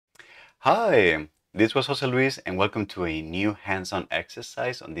Hi, this was Jose Luis, and welcome to a new hands-on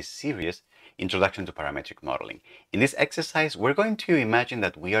exercise on this series, Introduction to Parametric Modeling. In this exercise, we're going to imagine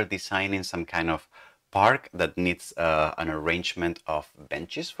that we are designing some kind of park that needs an arrangement of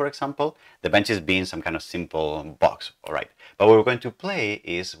benches, for example. The benches being some kind of simple box, all right. But what we're going to play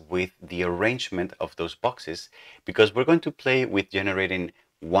is with the arrangement of those boxes, because we're going to play with generating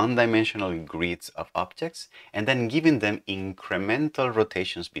one-dimensional grids of objects and then giving them incremental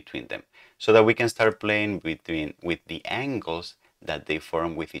rotations between them, so that we can start playing with the angles that they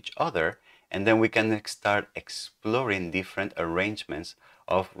form with each other, and then we can start exploring different arrangements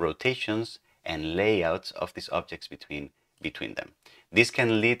of rotations and layouts of these objects between them. This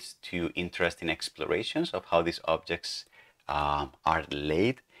can lead to interesting explorations of how these objects are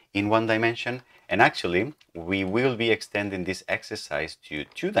laid in one dimension. And actually, we will be extending this exercise to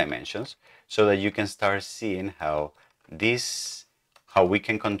 2 dimensions so that you can start seeing how we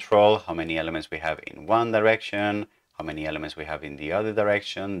can control how many elements we have in one direction, how many elements we have in the other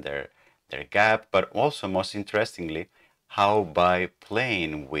direction, their gap, but also, most interestingly, how by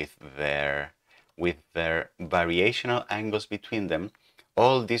playing with their variational angles between them,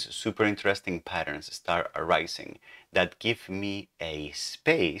 all these super interesting patterns start arising that give me a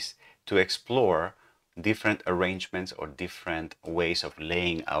space to explore different arrangements or different ways of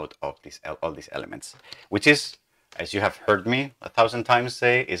laying out of all these elements, which is, as you have heard me 1,000 times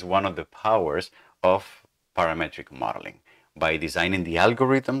say, is one of the powers of parametric modeling. By designing the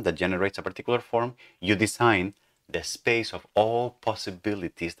algorithm that generates a particular form, you design the space of all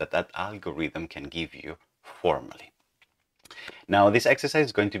possibilities that that algorithm can give you formally. Now, this exercise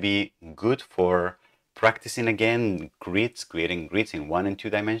is going to be good for practicing again grids, creating grids in 1 and 2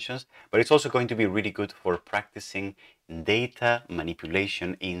 dimensions, but it's also going to be really good for practicing data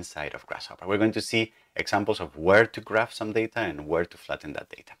manipulation inside of Grasshopper. We're going to see examples of where to graph some data and where to flatten that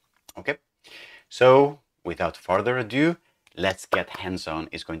data. Okay, so without further ado, let's get hands-on.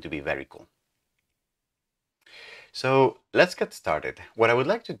 It's going to be very cool. So let's get started. What I would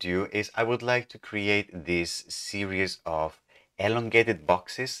like to do is I would like to create this series of elongated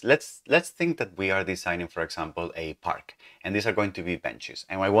boxes. Let's think that we are designing, for example, a park, and these are going to be benches.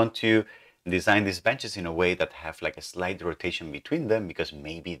 And I want to design these benches in a way that have like a slight rotation between them, because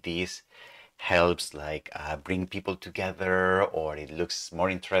maybe this helps like bring people together, or it looks more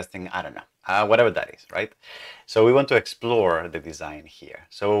interesting. I don't know, whatever that is, right? So we want to explore the design here.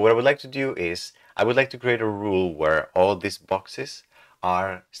 So what I would like to do is I would like to create a rule where all these boxes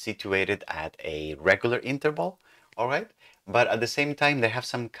are situated at a regular interval, all right? But at the same time, they have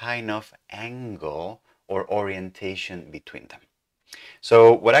some kind of angle or orientation between them.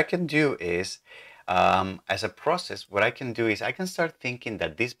 So what I can do is, as a process, what I can do is I can start thinking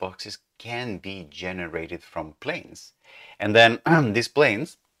that these boxes can be generated from planes. And then these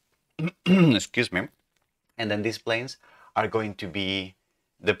planes, excuse me, and then these planes are going to be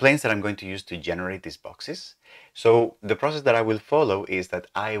the planes that I'm going to use to generate these boxes. So the process that I will follow is that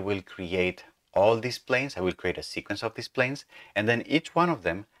I will create all these planes. I will create a sequence of these planes, and then each one of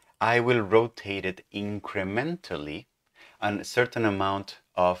them, I will rotate it incrementally a certain amount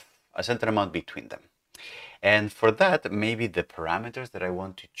between them. And for that, maybe the parameters that I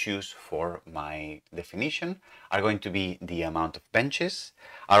want to choose for my definition are going to be the amount of benches,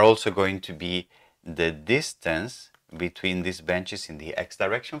 are also going to be the distance between these benches in the x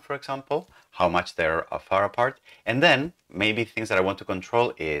direction, for example, how much they're far apart. And then maybe things that I want to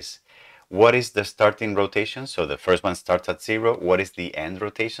control is what is the starting rotation? So the first one starts at 0. What is the end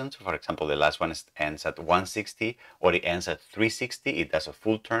rotation? So for example, the last one ends at 160, or it ends at 360. It does a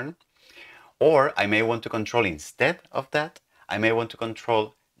full turn. Or I may want to control, instead of that, I may want to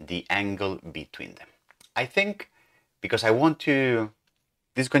control the angle between them. I think because this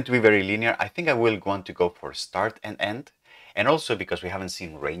is going to be very linear, I think I will want to go for start and end. And also because we haven't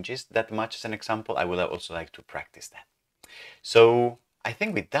seen ranges that much as an example, I would also like to practice that. So I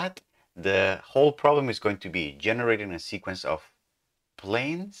think with that, the whole problem is going to be generating a sequence of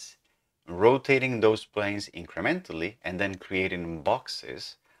planes, rotating those planes incrementally, and then creating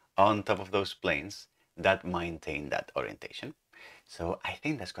boxes on top of those planes that maintain that orientation. So I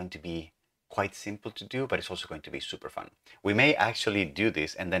think that's going to be quite simple to do, but it's also going to be super fun. We may actually do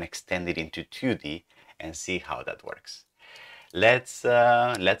this and then extend it into 2D and see how that works. Let's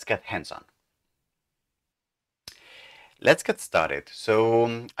get hands-on. Let's get started.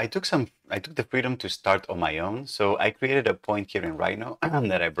 So I took the freedom to start on my own. So I created a point here in Rhino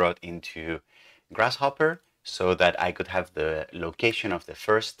that I brought into Grasshopper so that I could have the location of the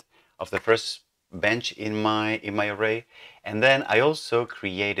first bench in my array. And then I also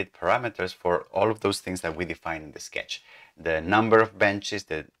created parameters for all of those things that we defined in the sketch. The number of benches,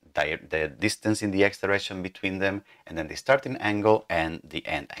 the the distance in the x direction between them, and then the starting angle and the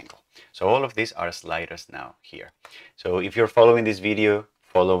end angle. So all of these are sliders now here. So if you're following this video,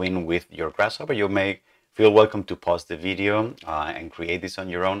 following with your grasshopper, you may feel welcome to pause the video and create this on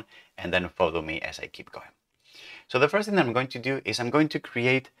your own, and then follow me as I keep going. So the first thing that I'm going to do is I'm going to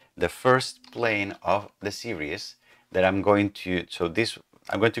create the first plane of the series that I'm going to,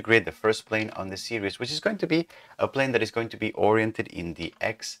 I'm going to create the first plane on the series, which is going to be a plane that is going to be oriented in the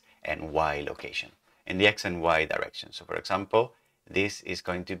x and y location, in the x and y direction. So for example, this is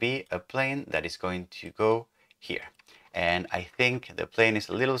going to be a plane that is going to go here. And I think the plane is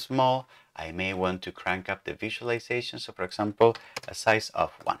a little small. I may want to crank up the visualization. So for example, a size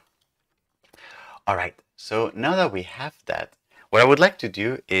of 1. All right, so now that we have that, what I would like to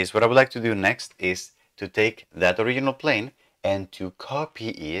do next is to take that original plane and to copy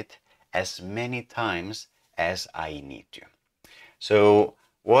it as many times as I need to. So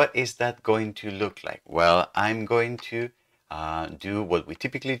what is that going to look like? Well, I'm going to do what we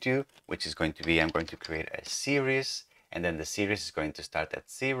typically do, which is going to be, I'm going to create a series, and then the series is going to start at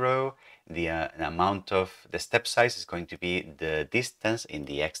 0. The step size is going to be the distance in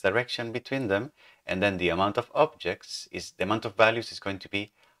the x direction between them, and then the amount of values is going to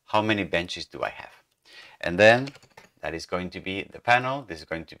be how many benches do I have. And then that is going to be the panel. This is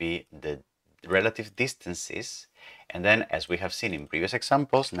going to be the relative distances. And then, as we have seen in previous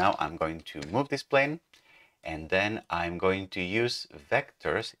examples, now I'm going to move this plane, and then I'm going to use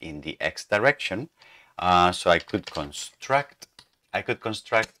vectors in the x direction. So I could construct,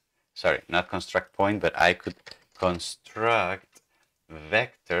 sorry, not construct point, but I could construct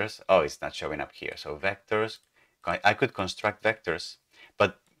vectors. Oh, it's not showing up here. So vectors, I could construct vectors,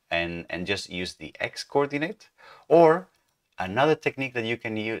 but and just use the x coordinate. Or another technique that you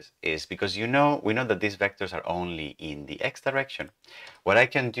can use is, because we know that these vectors are only in the x direction, what I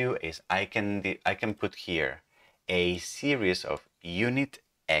can do is I can put here a series of unit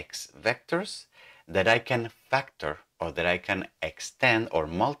x vectors that I can factor, or that I can extend or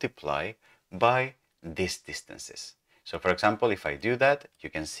multiply by these distances. So for example, if I do that, you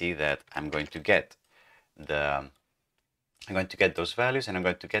can see that I'm going to get those values, and I'm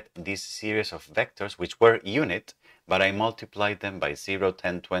going to get this series of vectors which were unit, but I multiplied them by 0,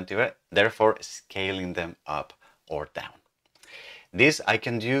 10, 20, therefore scaling them up or down. This I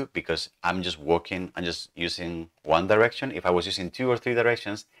can do because I'm just using one direction. If I was using 2 or 3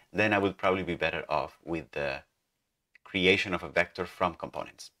 directions, then I would probably be better off with the creation of a vector from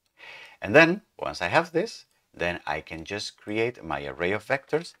components. And then once I have this, then I can just create my array of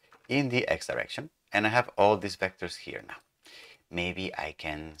vectors in the x direction, and I have all these vectors here now. Maybe I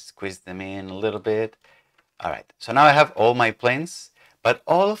can squeeze them in a little bit. All right, so now I have all my planes, but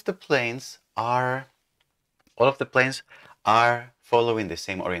all of the planes are following the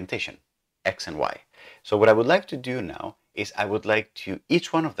same orientation, x and y. So what I would like to do now is I would like to,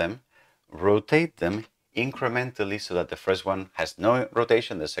 each one of them, rotate them incrementally, so that the first one has no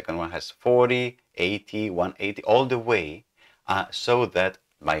rotation, the second one has 40, 80, 180, all the way, so that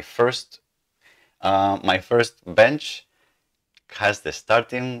my first bench has the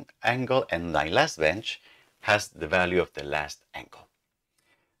starting angle, and my last bench has the value of the last angle.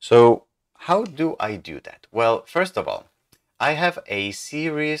 So how do I do that? Well, first of all, I have a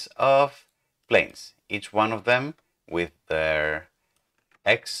series of planes, each one of them with their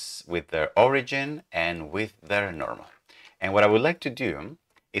origin and with their normal. And what I would like to do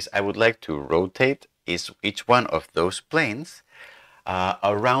is I would like to rotate each one of those planes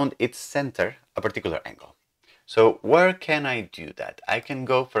around its center a particular angle. So where can I do that? I can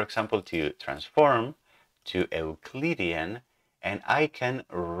go, for example, to transform, to Euclidean, and I can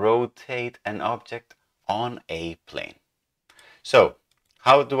rotate an object on a plane. So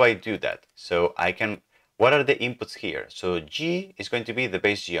how do I do that? So what are the inputs here? So G is going to be the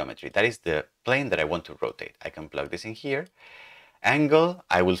base geometry. That is the plane that I want to rotate. I can plug this in here. Angle,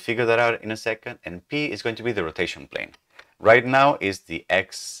 I will figure that out in a second. And P is going to be the rotation plane. Right now is the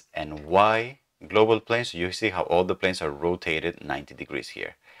X and Y global plane. So you see how all the planes are rotated 90 degrees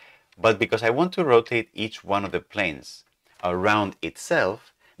here. But because I want to rotate each one of the planes around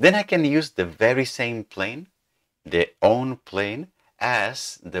itself, then I can use the very same plane, the own plane,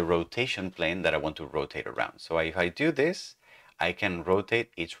 as the rotation plane that I want to rotate around. So if I do this, I can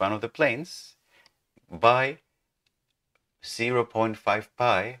rotate each one of the planes by 0.5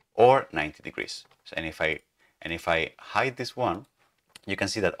 pi or 90 degrees. So, and if I hide this one, you can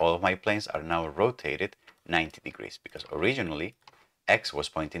see that all of my planes are now rotated 90 degrees, because originally X was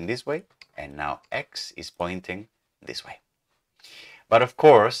pointing this way, and now X is pointing this way. But of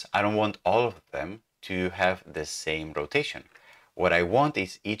course, I don't want all of them to have the same rotation. what I want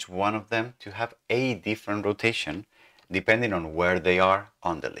is each one of them to have a different rotation depending on where they are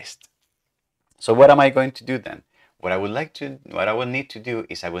on the list. So what am I going to do then? What I will need to do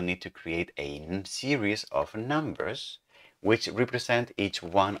is I will need to create a series of numbers which represent each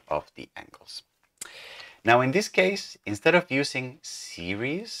one of the angles. Now in this case, instead of using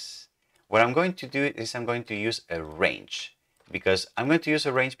series, what I'm going to do is I'm going to use a range, because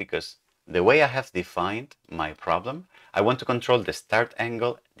the way I have defined my problem, I want to control the start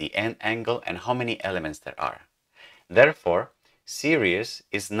angle, the end angle, and how many elements there are. Therefore, series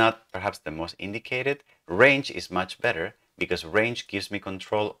is not perhaps the most indicated. Range is much better, because range gives me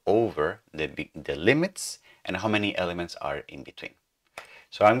control over the limits and how many elements are in between.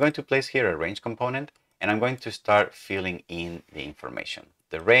 So I'm going to place here a range component, and I'm going to start filling in the information.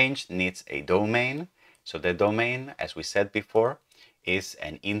 The range needs a domain. So the domain, as we said before, is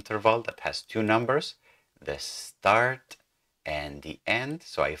an interval that has two numbers, the start and the end.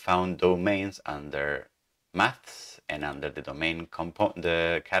 So I found domains under maths and under the domain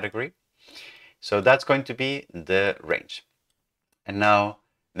the category. So that's going to be the range. And now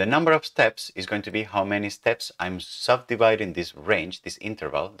the number of steps is going to be how many steps I'm subdividing this range, this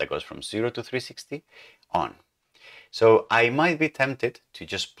interval that goes from 0 to 360 on. So I might be tempted to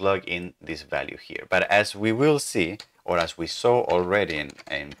just plug in this value here. But as we will see, or as we saw already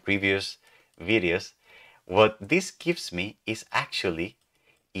in previous videos, what this gives me is actually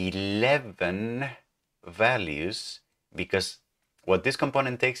 11 values, because what this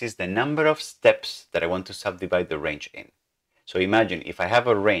component takes is the number of steps that I want to subdivide the range in. So imagine if I have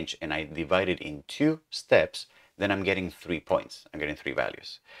a range and I divide it in 2 steps, then I'm getting 3 points. I'm getting 3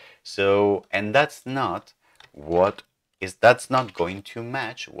 values. So, and that's not going to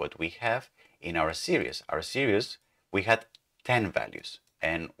match what we have in our series. Our series, we had 10 values,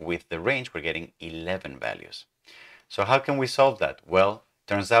 and with the range, we're getting 11 values. So how can we solve that? Well,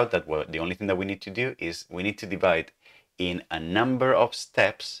 turns out that the only thing that we need to do is we need to divide in a number of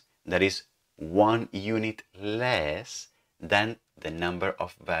steps that is 1 unit less than the number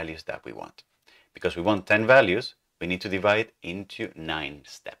of values that we want. Because we want 10 values, we need to divide into 9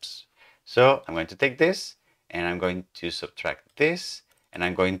 steps. So I'm going to take this, and I'm going to subtract this, and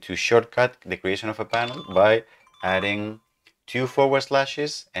I'm going to shortcut the creation of a panel by adding 2 forward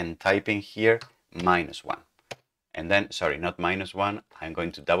slashes and typing here -1. And then, sorry, not -1, I'm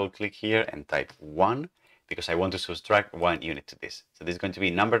going to double click here and type 1, because I want to subtract 1 unit to this. So this is going to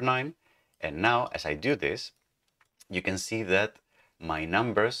be number 9. And now as I do this, you can see that my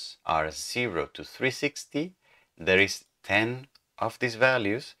numbers are 0 to 360. There is 10 of these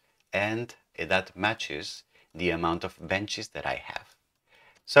values, and that matches the amount of benches that I have.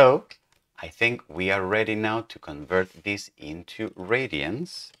 So I think we are ready now to convert this into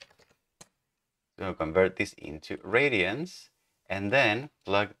radians. So convert this into radians, and then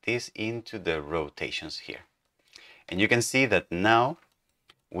plug this into the rotations here. And you can see that now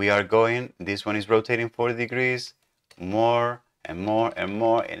we are going, this one is rotating 40 degrees, more and more and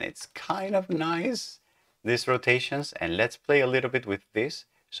more, and it's kind of nice, these rotations. And let's play a little bit with this.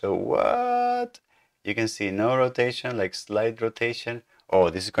 So what? You can see no rotation, like slight rotation. Oh,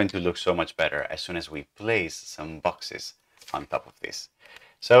 this is going to look so much better as soon as we place some boxes on top of this.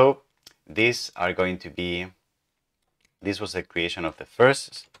 So these are going to be, this was the creation of the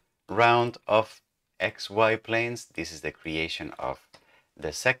first round of XY planes. This is the creation of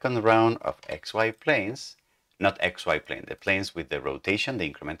the second round of XY planes, not XY plane, the planes with the rotation, the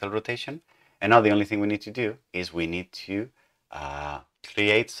incremental rotation. And now the only thing we need to do is we need to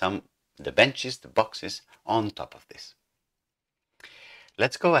create the benches, the boxes on top of this.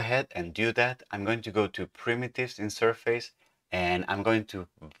 Let's go ahead and do that. I'm going to go to primitives in surface, and I'm going to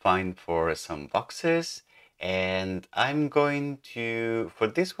find for some boxes, and I'm going to, for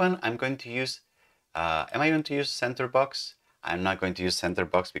this one, I'm going to use, am I going to use center box? I'm not going to use center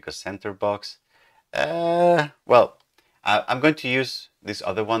box, because center box, well, I'm going to use this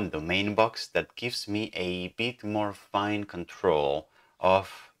other one, domain box, that gives me a bit more fine control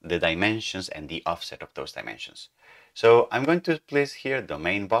of the dimensions and the offset of those dimensions. So I'm going to place here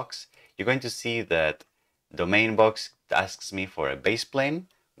domain box. You're going to see that domain box asks me for a base plane,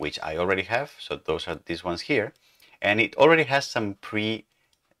 which I already have. So those are these ones here, and it already has some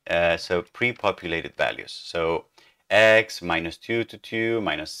pre-populated values. So x -2 to 2,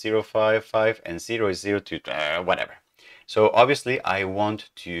 -0, 5, and 0 is 0 to whatever. So obviously I want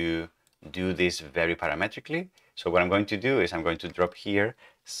to do this very parametrically. So what I'm going to do is I'm going to drop here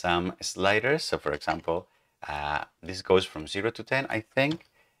some sliders. So for example, this goes from 0 to 10, I think.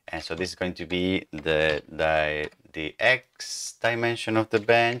 And so this is going to be the x dimension of the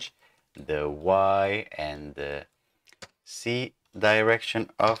bench, the y and the z dimensions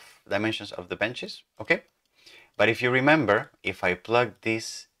of the benches, okay? But if you remember, if I plug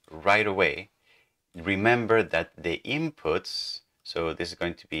this right away, remember that the inputs, so this is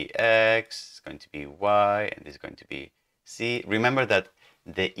going to be X, it's going to be Y, and this is going to be Z. Remember that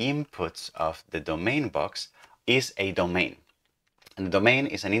the inputs of the domain box is a domain. And the domain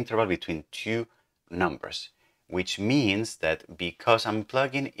is an interval between two numbers, which means that because I'm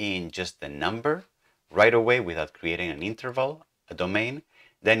plugging in just the number right away without creating an interval, a domain,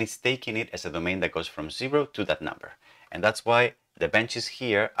 then it's taking it as a domain that goes from 0 to that number. And that's why the benches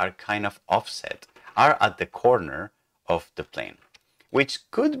here are kind of offset, are at the corner of the plane, which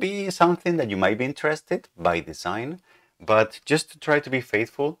could be something that you might be interested by design, but just to try to be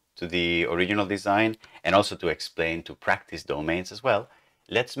faithful to the original design and also to explain, to practice domains as well,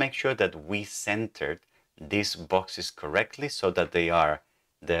 let's make sure that we centered these boxes correctly so that they are,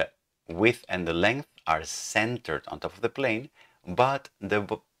 the width and the length are centered on top of the plane, but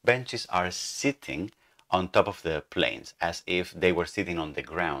the benches are sitting on top of the planes as if they were sitting on the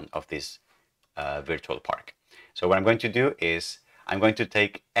ground of this virtual park. So what I'm going to do is I'm going to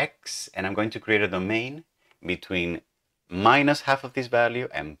take X and I'm going to create a domain between minus half of this value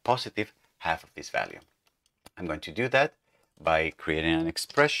and positive half of this value. I'm going to do that by creating an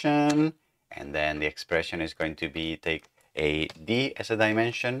expression, and then the expression is going to be take a D as a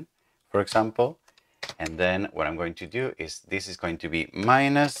dimension, for example, and then what I'm going to do is this is going to be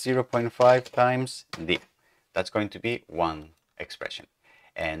minus 0.5 times D. That's going to be one expression.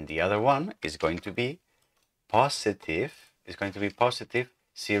 And the other one is going to be positive,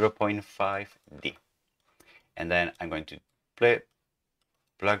 0.5 D. And then I'm going to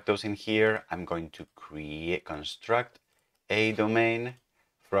plug those in here. I'm going to construct a domain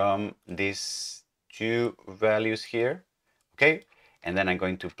from these two values here, okay? And then I'm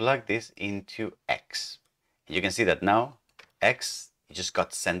going to plug this into X. You can see that now X just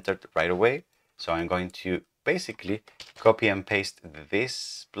got centered right away. So I'm going to basically copy and paste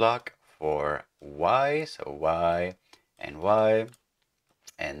this block for Y, so Y and Y,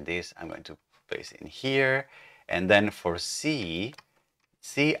 and this I'm going to place in here. And then for C,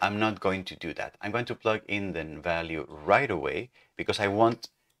 I'm not going to do that. I'm going to plug in the value right away because I want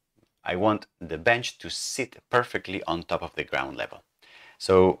the bench to sit perfectly on top of the ground level.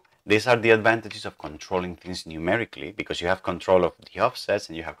 So these are the advantages of controlling things numerically, because you have control of the offsets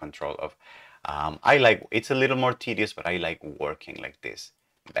and you have control of, it's a little more tedious, but I like working like this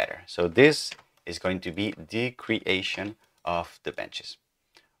better. So this is going to be the creation of the benches,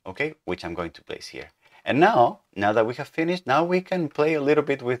 okay, which I'm going to place here. And now that we have finished, now we can play a little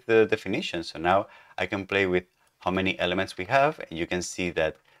bit with the definition. So now I can play with how many elements we have, and you can see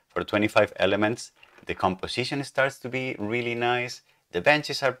that for 25 elements, the composition starts to be really nice. The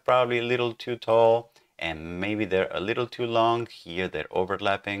benches are probably a little too tall, and maybe they're a little too long. Here they're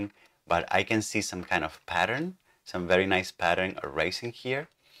overlapping, but I can see some kind of pattern, some very nice pattern erasing here,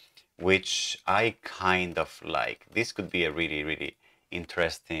 which I kind of like. This could be a really, really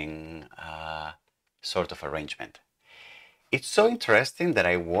interesting sort of arrangement. It's so interesting that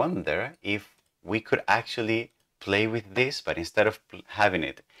I wonder if we could actually play with this, but instead of having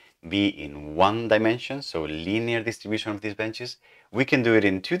it be in one dimension, so linear distribution of these benches, we can do it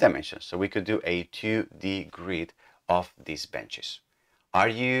in 2 dimensions. So we could do a 2D grid of these benches. Do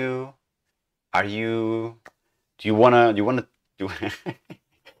you wanna do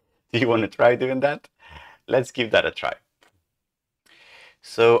you wanna try doing that? Let's give that a try.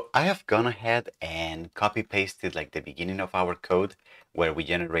 So I have gone ahead and copy pasted like the beginning of our code where we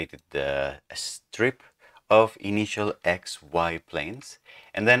generated the strip of initial X, Y planes.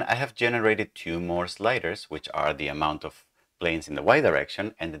 And then I have generated 2 more sliders, which are the amount of planes in the Y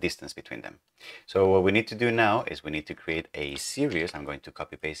direction and the distance between them. So what we need to do now is we need to create a series. I'm going to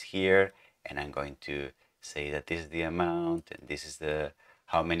copy paste here, and I'm going to say that this is the amount, and this is the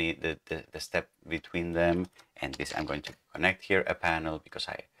how many the step between them, and this I'm going to connect here a panel because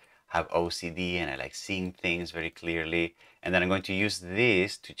I have OCD and I like seeing things very clearly. And then I'm going to use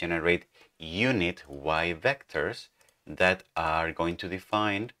this to generate unit Y vectors that are going to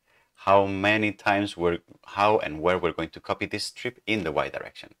define how many times how and where we're going to copy this strip in the Y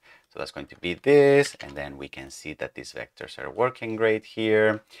direction. So that's going to be this, and then we can see that these vectors are working great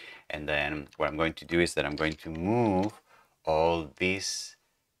here. And then what I'm going to do is that I'm going to move all these,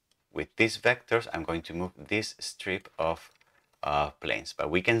 with these vectors, I'm going to move this strip of planes. But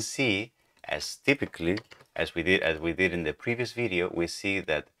we can see, as typically as we did in the previous video, we see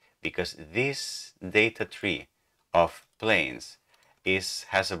that because this data tree of planes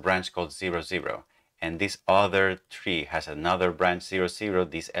has a branch called 0, 0, and this other tree has another branch 0, 0,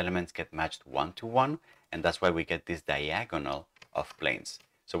 these elements get matched 1 to 1, and that's why we get this diagonal of planes.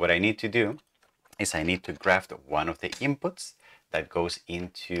 So what I need to do is I need to graft one of the inputs that goes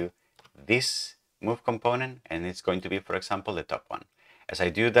into this move component, and it's going to be, for example, the top one. As I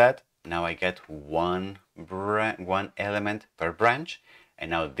do that, now I get one element per branch,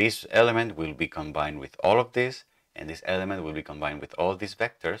 and now this element will be combined with all of this, and this element will be combined with all these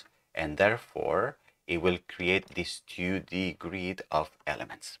vectors, and therefore it will create this 2D grid of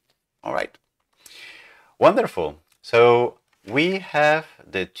elements. All right, wonderful. So we have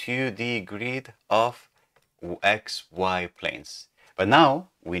the 2D grid of x, y planes. But now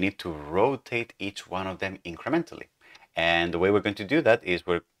we need to rotate each one of them incrementally. And the way we're going to do that is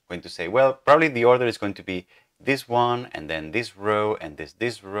we're going to say, well, probably the order is going to be this one, and then this row, and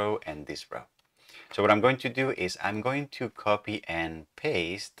this row, and this row. So what I'm going to do is I'm going to copy and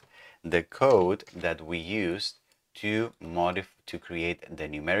paste the code that we used to create the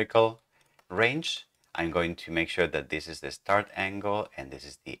numerical range. I'm going to make sure that this is the start angle and this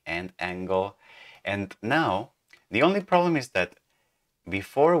is the end angle. And now the only problem is that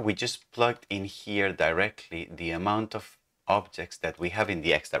before we just plugged in here directly the amount of objects that we have in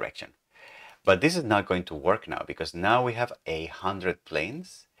the x direction. But this is not going to work now, because now we have 100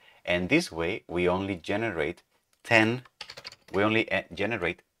 planes, and this way we only generate 10. We only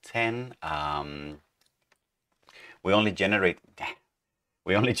generate 10. We only generate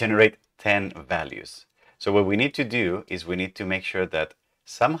 10 values. So what we need to do is we need to make sure that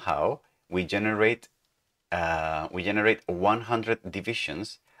somehow we generate 100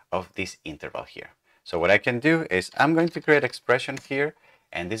 divisions of this interval here. So what I can do is I'm going to create an expression here,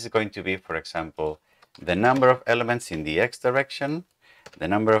 and this is going to be, for example, the number of elements in the x direction, the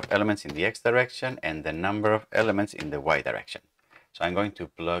number of elements in the x direction, and the number of elements in the y direction. So I'm going to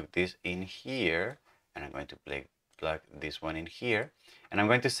plug this in here, and I'm going to plug this one in here, and I'm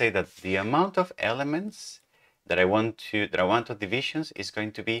going to say that the amount of elements that I want of divisions is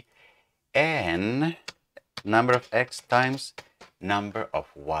going to be n number of x times number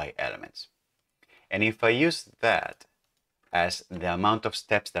of y elements. And if I use that as the amount of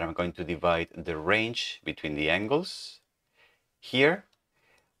steps that I'm going to divide the range between the angles here,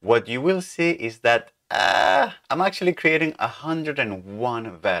 what you will see is that I'm actually creating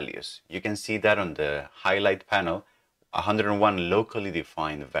 101 values. You can see that on the highlight panel, 101 locally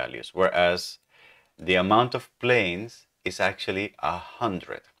defined values, whereas the amount of planes is actually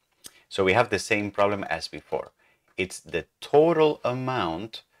 100. So we have the same problem as before. It's the total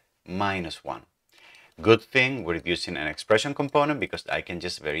amount minus 1. Good thing we're using an expression component, because I can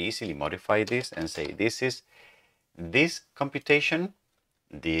just very easily modify this and say this is this computation,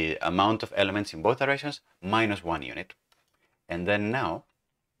 the amount of elements in both directions, minus 1 unit. And then now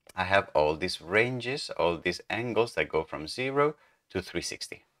I have all these ranges, all these angles that go from 0 to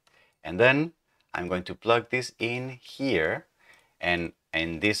 360. And then I'm going to plug this in here, and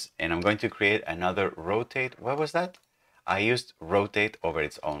I'm going to create another rotate. What was that? I used rotate over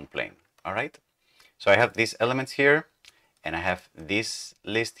its own plane. All right. So I have these elements here, and I have this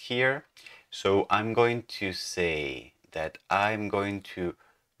list here. So I'm going to say that I'm going to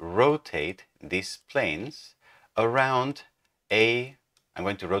rotate these planes around a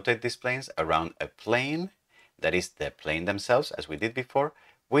plane that is the plane themselves, as we did before,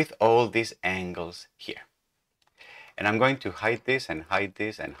 with all these angles here. And I'm going to hide this and hide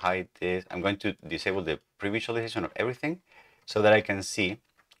this and hide this. I'm going to disable the pre-visualization of everything so that I can see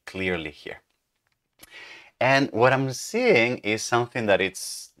clearly here. And what I'm seeing is something that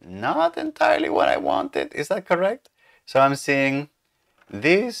it's not entirely what I wanted. Is that correct? So I'm seeing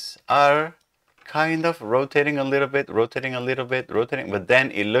these are kind of rotating a little bit, but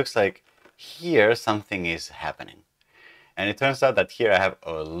then it looks like here something is happening. And it turns out that here I have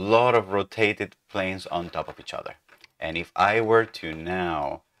a lot of rotated planes on top of each other. And if I were to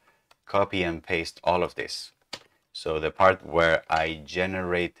now copy and paste all of this, so the part where I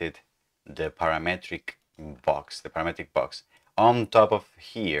generated the parametric box, on top of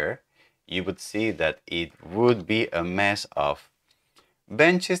here, you would see that it would be a mess of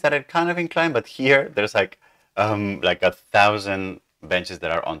benches that are kind of inclined, but here there's like 1,000 benches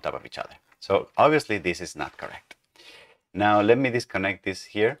that are on top of each other. So obviously this is not correct. Now let me disconnect this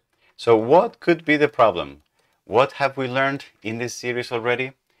here. So what could be the problem? What have we learned in this series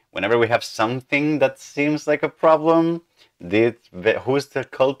already? Whenever we have something that seems like a problem, who's the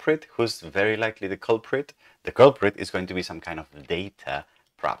culprit? Who's very likely the culprit? The culprit is going to be some kind of data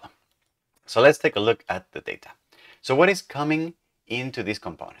problem. So let's take a look at the data. So what is coming into this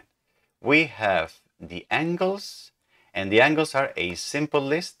component? We have the angles, and the angles are a simple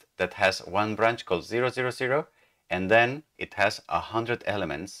list that has one branch called 0, 0, 0, and then it has 100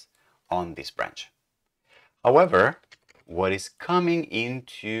 elements on this branch. However, what is coming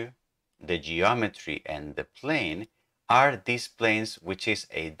into the geometry and the plane are these planes, which is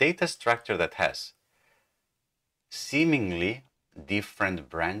a data structure that has seemingly different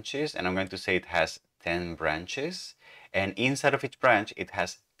branches, and I'm going to say it has 10 branches, and inside of each branch it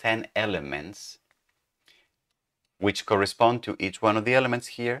has 10 elements which correspond to each one of the elements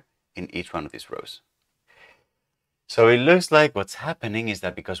here in each one of these rows. So it looks like what's happening is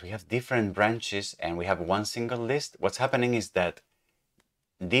that because we have different branches and we have one single list, what's happening is that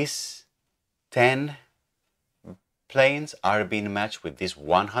these 10 planes are being matched with these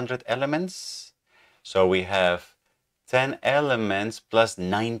 100 elements. So we have 10 elements plus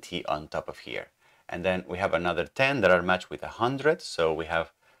 90 on top of here. And then we have another 10 that are matched with 100. So we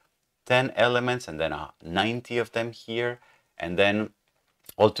have 10 elements and then 90 of them here. And then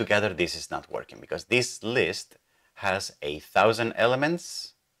altogether, this is not working because this list has 1,000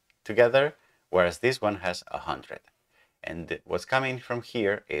 elements together, whereas this one has 100. And what's coming from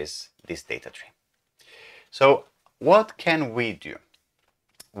here is this data tree. So what can we do?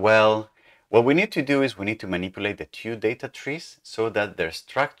 Well, what we need to do is we need to manipulate the two data trees so that their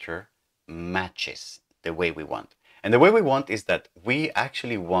structure matches the way we want. And the way we want is that we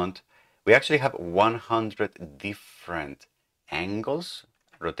actually have 100 different angles,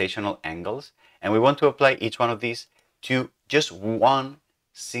 rotational angles, and we want to apply each one of these to just one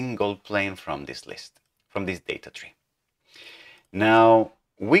single plane from this list, from this data tree. Now,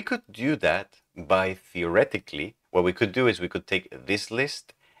 we could do that by theoretically, what we could do is we could take this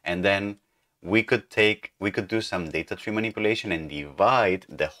list and then we could do some data tree manipulation and divide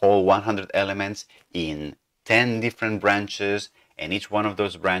the whole 100 elements in 10 different branches, and each one of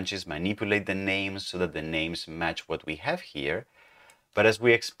those branches manipulate the names so that the names match what we have here. But as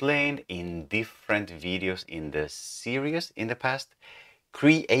we explained in different videos in the series in the past,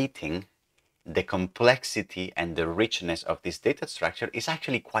 creating the complexity and the richness of this data structure is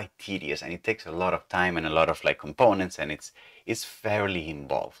actually quite tedious, and it takes a lot of time and a lot of components, and it's fairly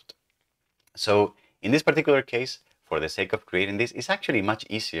involved. So in this particular case, for the sake of creating this, it's actually much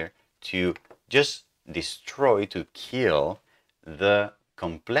easier to just destroy, to kill the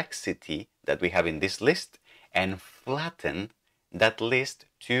complexity that we have in this list and flatten that list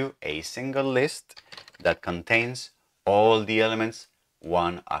to a single list that contains all the elements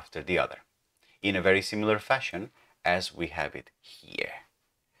one after the other in a very similar fashion as we have it here.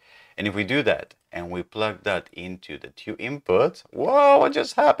 And if we do that and we plug that into the two inputs, whoa, what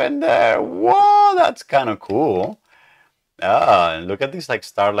just happened there? Whoa, that's kind of cool. Ah, look at this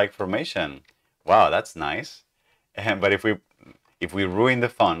star-like formation. Wow, that's nice. But if we ruin the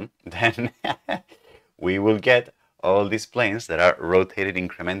fun, then we will get all these planes that are rotated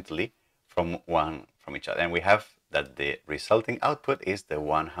incrementally from each other. And we have that the resulting output is the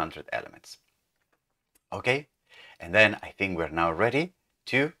 100 elements. Okay, and then I think we're now ready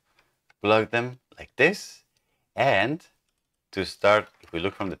to plug them like this. And to start, if we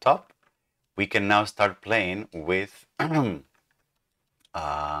look from the top, we can now start playing with, for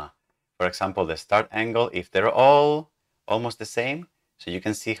example, the start angle, if they're all almost the same. So you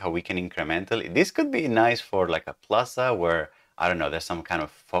can see how we can incrementally. This could be nice for like a plaza where, I don't know, there's some kind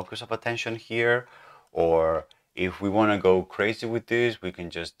of focus of attention here. Or if we want to go crazy with this, we can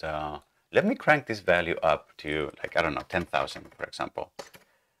just, let me crank this value up to I don't know, 10,000, for example.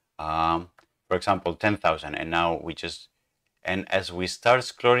 10,000. And now and as we start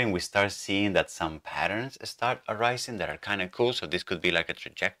scrolling, we start seeing that some patterns start arising that are kind of cool. So this could be like a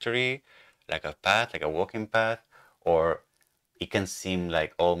trajectory, like a path, like a walking path, or it can seem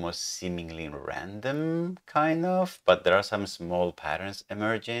like almost seemingly random, kind of, but there are some small patterns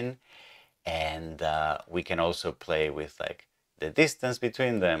emerging. And we can also play with the distance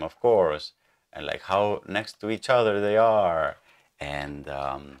between them, of course, and how next to each other they are. And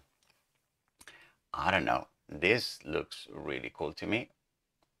I don't know, this looks really cool to me.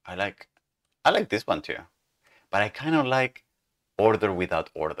 I like this one too, but I kind of like order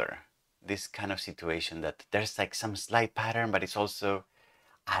without order. This kind of situation that there's some slight pattern, but it's also,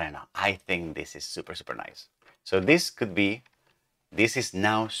 I don't know, I think this is super, super nice. So this is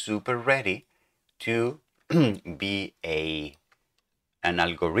now super ready to be an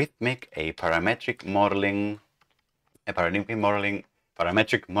algorithmic, a parametric modeling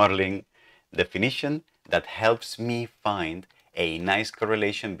definition that helps me find a nice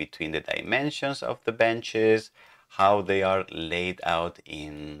correlation between the dimensions of the benches, how they are laid out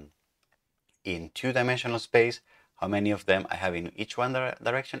in two-dimensional space, how many of them I have in each one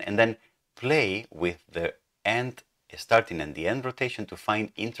direction, and then play with the end starting and the end rotation to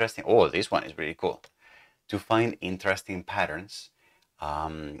find interesting, oh, this one is really cool, to find interesting patterns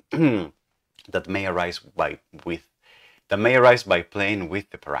that may arise with that may arise by playing with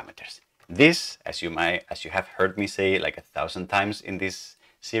the parameters. This, as you have heard me say like 1,000 times in this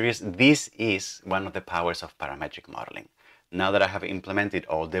series, this is one of the powers of parametric modeling. Now that I have implemented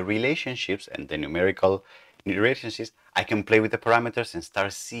all the relationships and the numerical relationships, I can play with the parameters and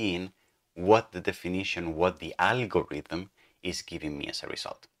start seeing what the definition, what the algorithm is giving me as a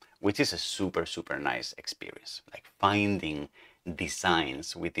result, which is a super, super nice experience, like finding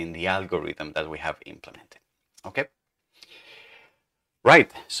designs within the algorithm that we have implemented. Okay.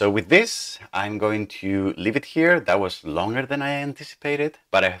 Right, so with this, I'm going to leave it here. That was longer than I anticipated,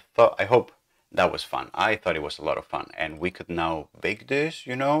 but I hope that was fun. I thought it was a lot of fun, and we could now bake this,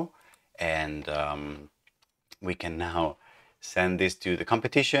 you know, and we can now send this to the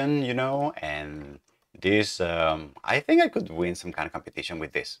competition, you know, and this, I think I could win some kind of competition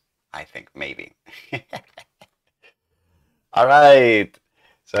with this. I think, maybe. All right.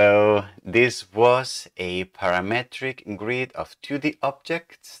 So this was a parametric grid of 2D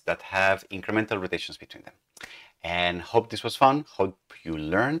objects that have incremental rotations between them. And hope this was fun. Hope you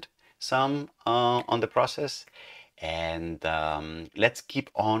learned some on the process. And let's keep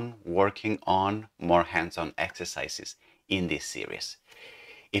on working on more hands-on exercises in this series.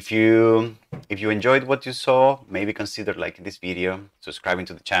 If you enjoyed what you saw, maybe consider liking this video, subscribing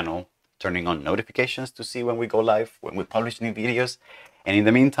to the channel, turning on notifications to see when we go live, when we publish new videos. And in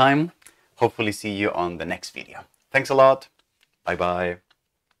the meantime, hopefully see you on the next video. Thanks a lot. Bye-bye.